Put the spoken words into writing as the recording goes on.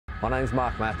My name's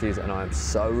Mark Matthews and I am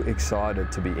so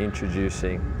excited to be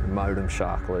introducing Modom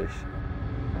Shark Leash.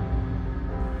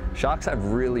 Sharks have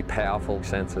really powerful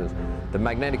sensors. The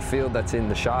magnetic field that's in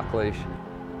the shark leash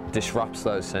disrupts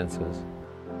those sensors.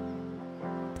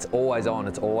 It's always on,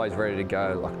 it's always ready to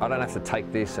go. Like, I don't have to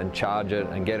take this and charge it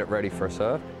and get it ready for a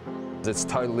surf. It's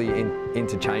totally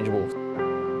interchangeable.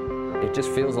 It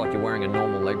just feels like you're wearing a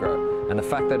normal leg rope. And the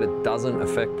fact that it doesn't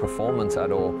affect performance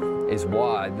at all is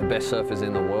why the best surfers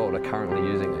in the world are currently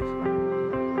using this.